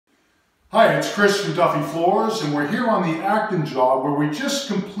Hi, it's Chris from Duffy Floors, and we're here on the Acton job where we just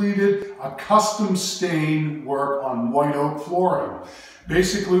completed a custom stain work on white oak flooring.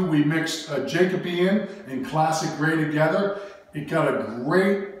 Basically, we mixed a Jacobean and classic gray together. It got a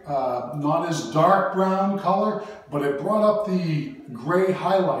great, not as dark brown color, but it brought up the gray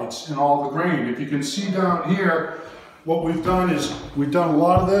highlights in all the grain. If you can see down here, what we've done is we've done a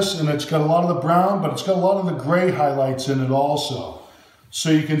lot of this, and it's got a lot of the brown, but it's got a lot of the gray highlights in it also. So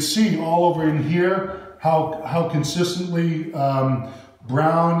you can see all over in here how consistently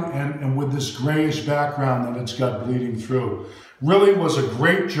brown and with this grayish background that it's got bleeding through. Really was a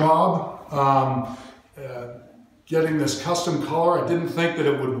great job getting this custom color. I didn't think that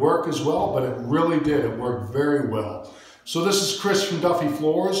it would work as well, but it really did. It worked very well. So this is Chris from Duffy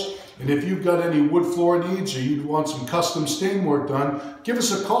Floors, and if you've got any wood floor needs or you'd want some custom stain work done, give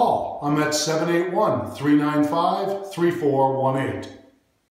us a call. I'm at 781-395-3418.